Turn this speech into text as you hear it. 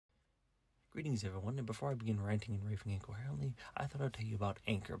Greetings everyone, and before I begin ranting and raving incoherently, I thought I'd tell you about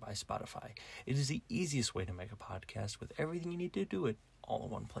Anchor by Spotify. It is the easiest way to make a podcast with everything you need to do it all in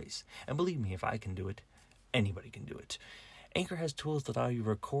one place. And believe me, if I can do it, anybody can do it. Anchor has tools that allow you to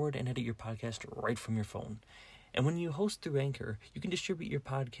record and edit your podcast right from your phone. And when you host through Anchor, you can distribute your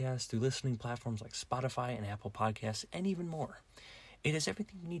podcast through listening platforms like Spotify and Apple Podcasts, and even more. It has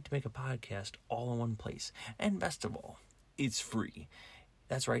everything you need to make a podcast all in one place. And best of all, it's free.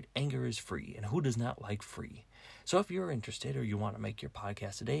 That's right, Anchor is free, and who does not like free? So if you're interested or you want to make your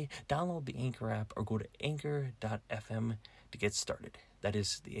podcast today, download the Anchor app or go to anchor.fm to get started. That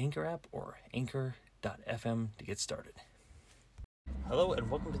is the Anchor app or anchor.fm to get started. Hello and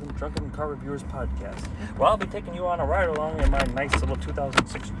welcome to the Drunken Car Reviewers Podcast, where I'll be taking you on a ride along in my nice little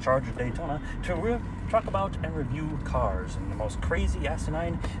 2006 Charger Daytona to talk about and review cars in the most crazy,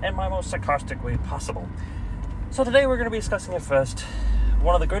 asinine, and my most sarcastic way possible. So today we're going to be discussing it first.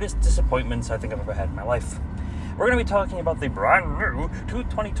 One of the greatest disappointments I think I've ever had in my life. We're going to be talking about the brand new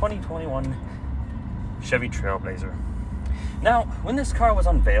 2020-21 Chevy TrailBlazer. Now, when this car was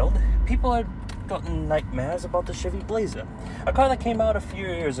unveiled, people had gotten nightmares about the Chevy Blazer, a car that came out a few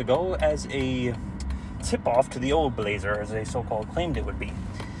years ago as a tip-off to the old Blazer, as they so-called claimed it would be.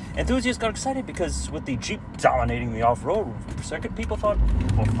 Enthusiasts got excited because with the Jeep dominating the off-road circuit, people thought,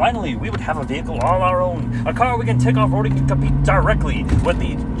 well, finally, we would have a vehicle all our own, a car we can take off-roading and compete directly with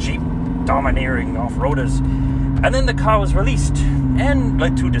the Jeep domineering off-roaders. And then the car was released and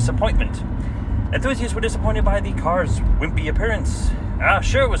led to disappointment. Enthusiasts were disappointed by the car's wimpy appearance.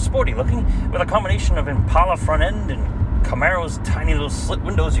 Sure, it was sporty looking, with a combination of Impala front end and Camaro's tiny little slit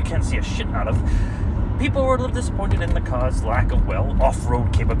windows you can't see a shit out of. People were a little disappointed in the car's lack of,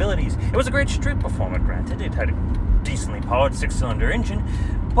 off-road capabilities. It was a great street performer, granted. It had a decently powered 6-cylinder engine,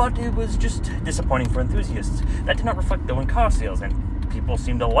 but it was just disappointing for enthusiasts. That did not reflect, though, in car sales, and people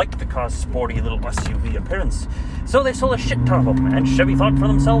seemed to like the car's sporty little SUV appearance. So they sold a shit ton of them, and Chevy thought for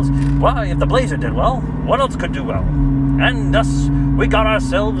themselves, well, if the Blazer did well, what else could do well? And thus, we got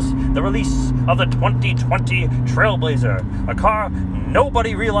ourselves the release of the 2020 TrailBlazer, a car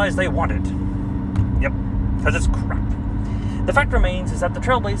nobody realized they wanted. Yep, because it's crap. The fact remains is that the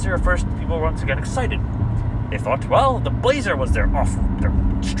TrailBlazer, at first, people were to get excited. They thought, well, the Blazer was their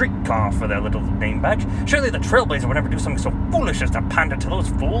street car for their little name badge. Surely the TrailBlazer would never do something so foolish as to pander to those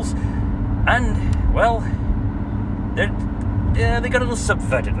fools. And, well, they got a little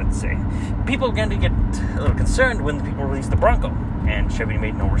subverted, let's say. People began to get a little concerned when the people released the Bronco, and Chevy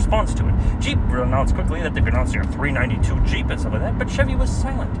made no response to it. Jeep announced quickly that they'd been announcing a 392 Jeep and stuff like that, but Chevy was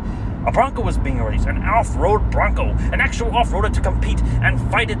silent. A Bronco was being released, an off-road Bronco, an actual off-roader to compete and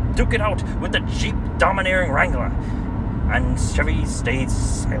duke it out with the Jeep domineering Wrangler. And Chevy stayed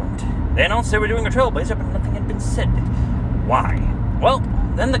silent. They announced they were doing a TrailBlazer, but nothing had been said. Why? Well,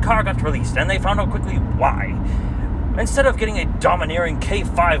 then the car got released, and they found out quickly why. Instead of getting a domineering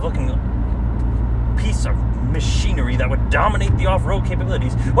K5-looking piece of machinery that would dominate the off-road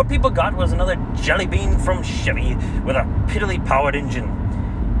capabilities, what people got was another jelly bean from Chevy with a piddly powered engine.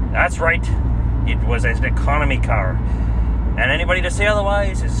 That's right, it was an economy car, and anybody to say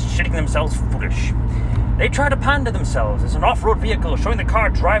otherwise is shitting themselves foolish. They try to pander themselves as an off-road vehicle, showing the car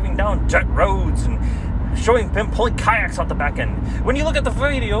driving down dirt roads and showing them pulling kayaks out the back end. When you look at the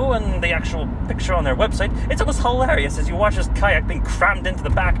video and the actual picture on their website, it's almost hilarious as you watch this kayak being crammed into the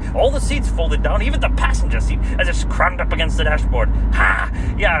back, all the seats folded down, even the passenger seat as it's crammed up against the dashboard. Ha!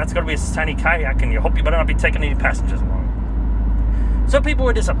 Yeah, that's going to be a tiny kayak, and you hope you better not be taking any passengers along. So people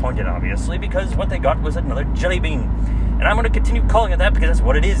were disappointed, obviously, because what they got was another jelly bean. And I'm going to continue calling it that because that's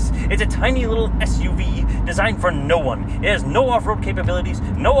what it is. It's a tiny little SUV designed for no one. It has no off-road capabilities,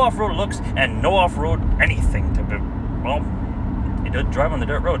 no off-road looks, and no off-road anything to be... Well, it does drive on the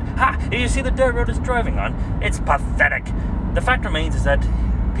dirt road. Ha! You see the dirt road it's driving on? It's pathetic. The fact remains is that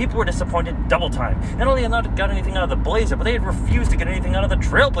people were disappointed double time. Not only had not got anything out of the Blazer, but they had refused to get anything out of the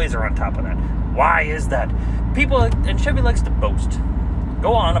TrailBlazer on top of that. Why is that? People, and Chevy likes to boast,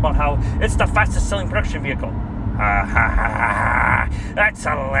 go on about how it's the fastest selling production vehicle. Ha ha ha ha! That's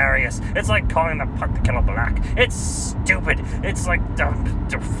hilarious. It's like calling the pot the kettle black. It's stupid. It's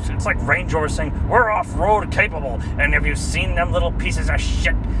like Range Rover saying we're off-road capable. And have you seen them little pieces of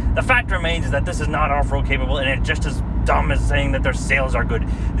shit? The fact remains is that this is not off-road capable, and it just as dumb as saying that their sales are good.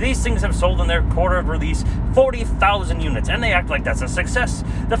 These things have sold in their quarter of release 40,000 units, and they act like that's a success.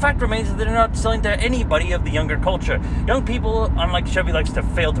 The fact remains that they're not selling to anybody of the younger culture. Young people, unlike Chevy likes to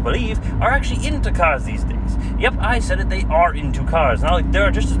fail to believe, are actually into cars these days. Yep, I said it, they are into cars. Now, there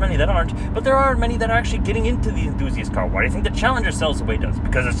are just as many that aren't, but there are many that are actually getting into the enthusiast car. Why do you think the Challenger sells the way it does?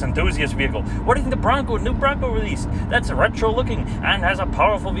 Because it's an enthusiast vehicle. What do you think the new Bronco release, that's retro looking and has a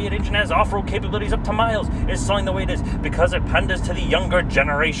powerful V8 engine, has off-road capabilities up to miles, is selling the way it is? Because it panders to the younger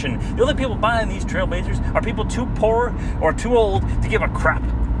generation. The only people buying these Trailblazers are people too poor or too old to give a crap.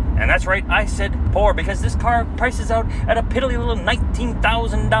 And that's right, I said poor, because this car prices out at a piddly little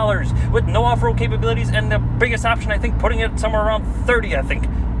 $19,000 with no off-road capabilities, and the biggest option, I think, putting it somewhere around $30,000, I think.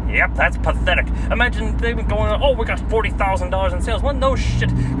 Yep, that's pathetic. Imagine they've been going, oh, we got $40,000 in sales. Well, no shit.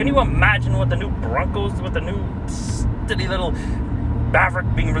 Can you imagine what the new Broncos, with the new steady little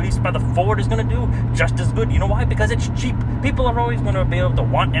Maverick being released by the Ford is going to do? Just as good. You know why? Because it's cheap. People are always going to be able to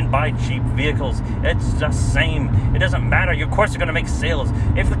want and buy cheap vehicles. It's the same. It doesn't matter. Of course, you're going to make sales.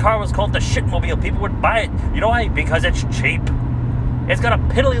 If the car was called the Shitmobile, people would buy it. You know why? Because it's cheap. It's got a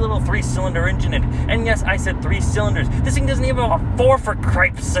piddly little 3-cylinder engine in it. And yes, I said 3 cylinders. This thing doesn't even have a 4, for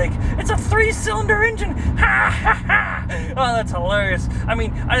cripe's sake. It's a 3-cylinder engine. Ha ha ha. Oh, that's hilarious. I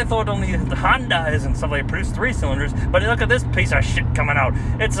mean, I thought only the Hondas and stuff like produce 3 cylinders, but look at this piece of shit coming out.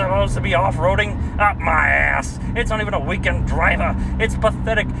 It's supposed to be off-roading? Up my ass. It's not even a weekend driver. It's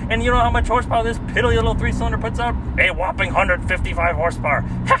pathetic. And you know how much horsepower this piddly little 3-cylinder puts out? A whopping 155 horsepower.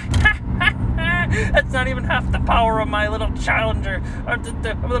 Ha ha. That's not even half the power of my little Challenger, or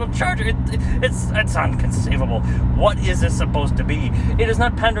the little Charger. It's inconceivable. What is this supposed to be? It is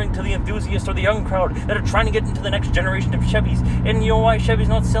not pandering to the enthusiast or the young crowd that are trying to get into the next generation of Chevys. And you know why Chevy's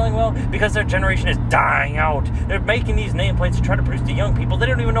not selling well? Because their generation is dying out. They're making these nameplates to try to produce the young people. They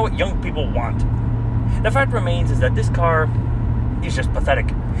don't even know what young people want. The fact remains is that this car is just pathetic.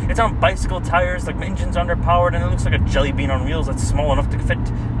 It's on bicycle tires, like engine's underpowered, and it looks like a jelly bean on wheels that's small enough to fit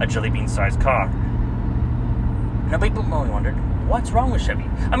a jelly bean sized car. Now people probably wondered, what's wrong with Chevy?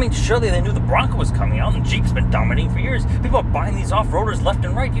 I mean, surely they knew the Bronco was coming out, and Jeep's been dominating for years. People are buying these off-roaders left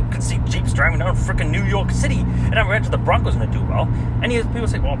and right. You can see Jeeps driving down freaking New York City, and I imagine the Bronco's going to do well. And people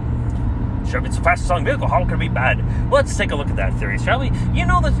say, well, Chevy's the fastest selling vehicle, how can it be bad? Well, let's take a look at that theory, shall we? You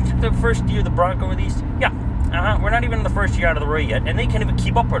know the first year the Bronco released? Yeah. We're not even in the first year out of the way yet, and they can't even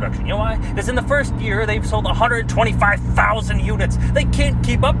keep up production. You know why? Because in the first year, they've sold 125,000 units. They can't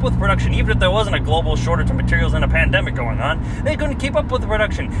keep up with production, even if there wasn't a global shortage of materials and a pandemic going on. They couldn't keep up with the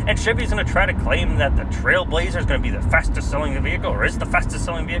production. And Chevy's going to try to claim that the Trailblazer is going to be the fastest selling vehicle, or is the fastest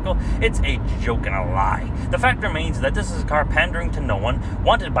selling vehicle. It's a joke and a lie. The fact remains that this is a car pandering to no one,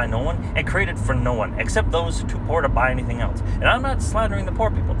 wanted by no one, and created for no one, except those too poor to buy anything else. And I'm not slandering the poor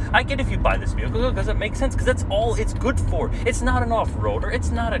people. I get if you buy this vehicle because it makes sense, because that's all it's good for. It's not an off-roader. It's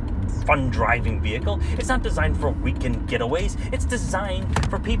not a fun driving vehicle. It's not designed for weekend getaways. It's designed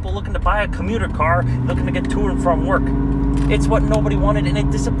for people looking to buy a commuter car, looking to get to and from work. It's what nobody wanted, and it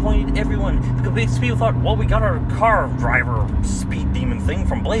disappointed everyone. Because people thought, well, we got our car driver speed demon thing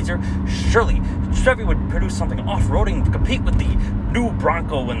from Blazer. Surely Chevy would produce something off-roading to compete with the new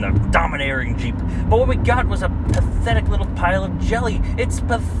Bronco and the domineering Jeep. But what we got was a pathetic little pile of jelly. It's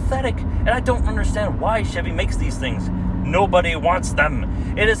pathetic, and I don't understand why Chevy makes these things. Nobody wants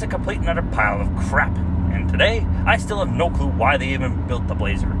them. It is a complete and utter pile of crap. And today, I still have no clue why they even built the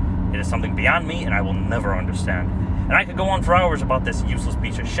Blazer. It is something beyond me, and I will never understand. And I could go on for hours about this useless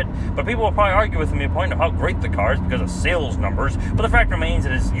piece of shit, but people will probably argue with me a point of how great the car is because of sales numbers, but the fact remains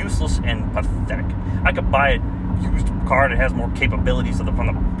it is useless and pathetic. I could buy a used car that has more capabilities from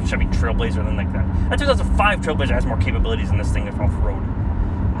the Chevy Trailblazer than like that. That 2005 Trailblazer has more capabilities than this thing that's off-road.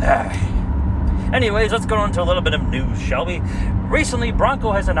 Anyways, let's go on to a little bit of news, shall we? Recently,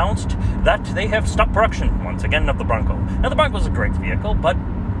 Bronco has announced that they have stopped production, once again, of the Bronco. Now, the Bronco is a great vehicle, but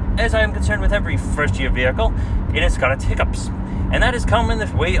as I am concerned with every first-year vehicle, it has got its hiccups. And that has come in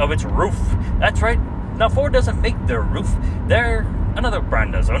the way of its roof. That's right. Now, Ford doesn't make their roof. Another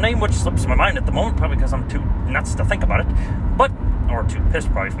brand does. A name which slips my mind at the moment, probably because I'm too nuts to think about it. Or too pissed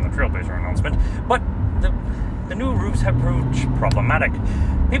probably from the Trailblazer announcement. But the new roofs have proved problematic.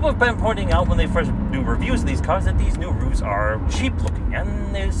 People have been pointing out when they first do reviews of these cars that these new roofs are cheap looking,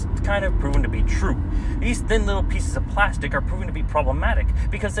 and it's kind of proven to be true. These thin little pieces of plastic are proven to be problematic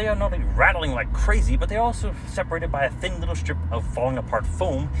because they are not only rattling like crazy, but they're also separated by a thin little strip of falling apart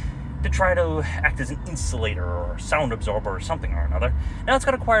foam to try to act as an insulator or sound absorber or something or another. Now, it's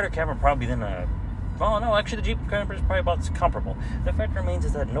got a quieter camera probably than actually the Jeep camera is probably about comparable. The fact remains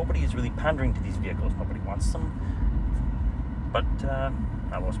is that nobody is really pandering to these vehicles. Nobody wants them. But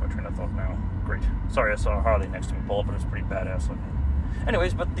I lost my train of thought now. Great. Sorry, I saw a Harley next to me pull up, and it's pretty badass looking.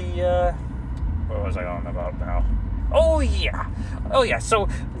 Anyways, but what was I on about now? Oh yeah. So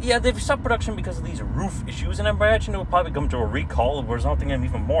yeah, they've stopped production because of these roof issues, and I imagine it will probably come to a recall, where resulting in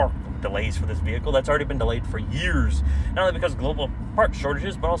even more delays for this vehicle that's already been delayed for years, not only because of global part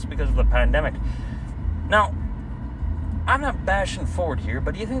shortages, but also because of the pandemic. Now, I'm not bashing Ford here,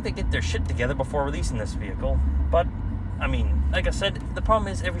 but do you think they get their shit together before releasing this vehicle? But I mean, like I said, the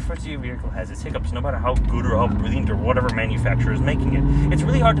problem is every first-year vehicle has its hiccups, no matter how good or how brilliant or whatever manufacturer is making it. It's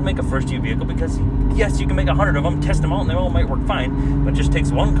really hard to make a first-year vehicle because, yes, you can make 100 of them, test them out, and they all might work fine, but it just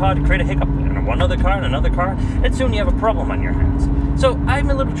takes one car to create a hiccup, and one other car, and another car, and soon you have a problem on your hands. So I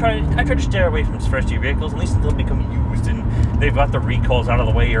try to stay away from first-year vehicles, at least until they become used, and they've got the recalls out of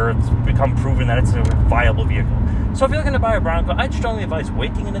the way, or it's become proven that it's a viable vehicle. So if you're looking to buy a Bronco, I'd strongly advise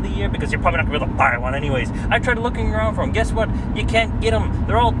waiting into the year, because you're probably not going to be able to buy one anyways. I tried looking around for them. Guess what? You can't get them.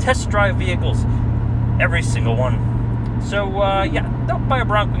 They're all test drive vehicles. Every single one. So, yeah, don't buy a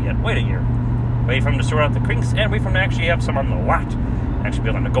Bronco yet. Wait a year. Wait for them to sort out the kinks, and wait for them to actually have some on the lot. Actually be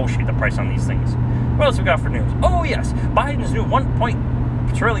able to negotiate the price on these things. What else we got for news? Oh, yes. Biden's new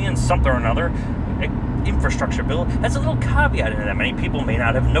 $1 trillion something or another infrastructure bill has a little caveat in it that many people may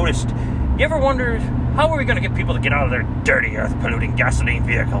not have noticed. You ever wondered, how are we going to get people to get out of their dirty, earth-polluting gasoline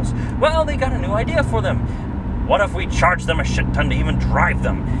vehicles? Well, they got a new idea for them. What if we charge them a shit ton to even drive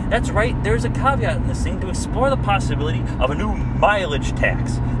them? That's right, there's a caveat in this thing to explore the possibility of a new mileage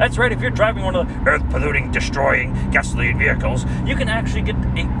tax. That's right, if you're driving one of the earth-polluting, destroying gasoline vehicles, you can actually get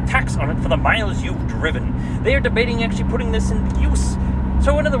a tax on it for the miles you've driven. They are debating actually putting this into use.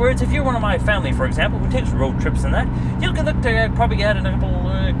 So in other words, if you're one of my family, for example, who takes road trips and that, you can look to probably add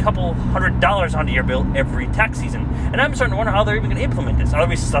a couple $100 onto your bill every tax season. And I'm starting to wonder how they're even going to implement this. Are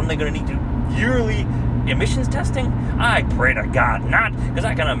we suddenly going to need to yearly emissions testing? I pray to God not, because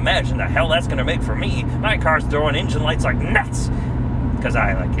I can imagine the hell that's going to make for me. My car's throwing engine lights like nuts, because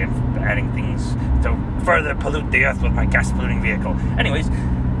I like adding things to further pollute the earth with my gas-polluting vehicle. Anyways,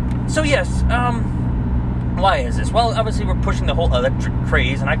 so yes, why is this? Well, obviously we're pushing the whole electric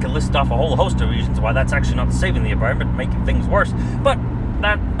craze, and I could list off a whole host of reasons why that's actually not saving the environment, making things worse. But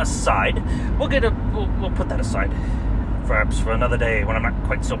that aside, we'll put that aside, perhaps for another day when I'm not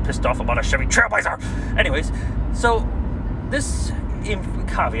quite so pissed off about a Chevy TrailBlower. Anyways, so this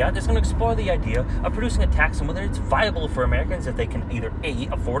caveat is going to explore the idea of producing a tax and whether it's viable for Americans if they can either A,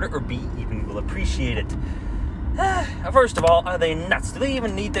 afford it, or B, even will appreciate it. First of all, are they nuts? Do they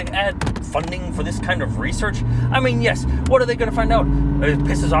even need to add funding for this kind of research? I mean, yes, what are they going to find out? It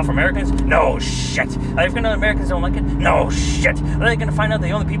pisses off Americans? No shit. Are they going to Americans don't like it? No shit. Are they going to find out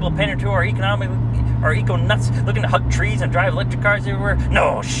the only people paying it to are eco-nuts looking to hug trees and drive electric cars everywhere?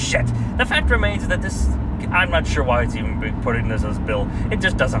 No shit. The fact remains that I'm not sure why it's even being put in this bill. It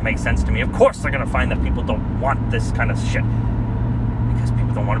just doesn't make sense to me. Of course they're going to find that people don't want this kind of shit, because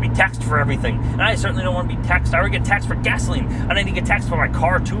people don't want to be taxed for everything. And I certainly don't want to be taxed. I already get taxed for gasoline. I need to get taxed for my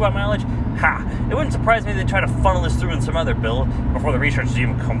car too on mileage. It wouldn't surprise me if they try to funnel this through in some other bill before the research is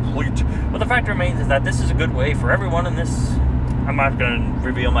even complete. But the fact remains is that this is a good way for everyone in this, I'm not going to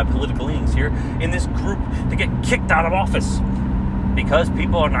reveal my political leanings here, in this group to get kicked out of office, because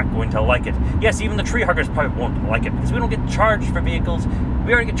people are not going to like it. Yes, even the tree huggers probably won't like it, because we don't get charged for vehicles.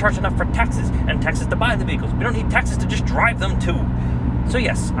 We already get charged enough for taxes, and taxes to buy the vehicles. We don't need taxes to just drive them too. So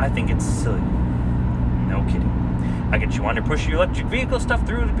yes, I think it's silly. No kidding. I get you want to push your electric vehicle stuff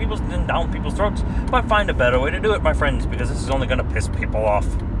through to people's and down people's throats, but find a better way to do it, my friends, because this is only going to piss people off.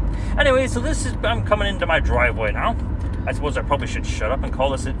 Anyway, so I'm coming into my driveway now. I suppose I probably should shut up and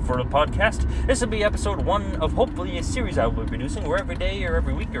call this it for the podcast. This will be episode 1 of hopefully a series I will be producing, where every day or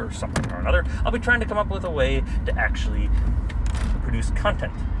every week or something or another, I'll be trying to come up with a way to actually produce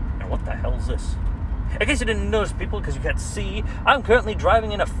content. Now, what the hell is this? In case you didn't notice, people, because you can't see, I'm currently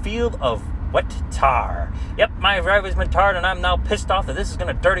driving in a field of wet tar. Yep, my driveway's been tarred, and I'm now pissed off that this is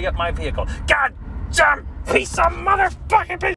going to dirty up my vehicle. God damn piece of motherfucking piece!